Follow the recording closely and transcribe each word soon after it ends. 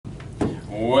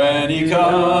When he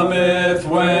cometh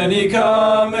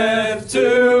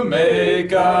to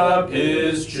make up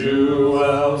his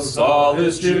jewels, all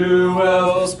his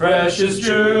jewels, precious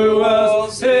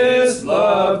jewels, his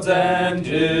loved and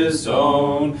his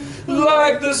own.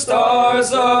 Like the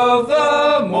stars of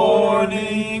the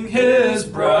morning, his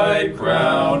bright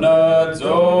crown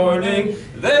adorning,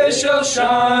 they shall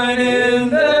shine in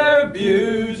their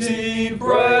beauty,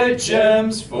 bright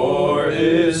gems for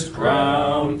his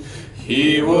crown.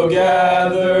 He will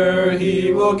gather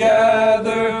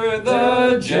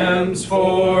the gems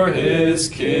for his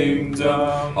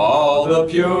kingdom, all the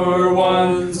pure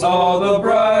ones, all the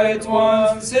bright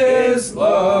ones, his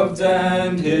loved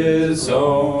and his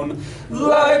own.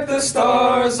 Like the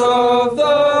stars of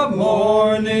the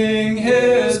morning,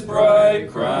 his bright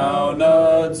crown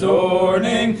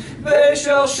adorning, they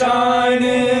shall shine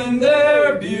in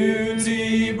their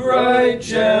beauty, bright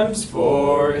gems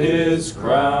for his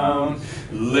crown.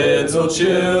 Little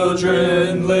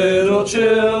children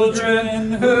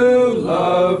who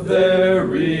love their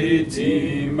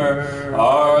Redeemer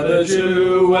are the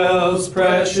jewels,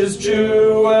 precious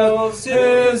jewels,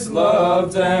 his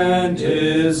loved and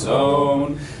his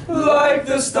own. Like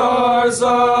the stars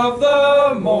of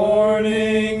the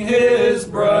morning, his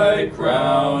bright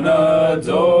crown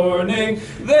adorning,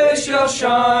 they shall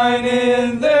shine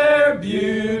in their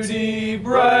beauty,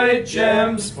 bright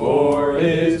gems for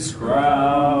his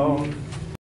crown.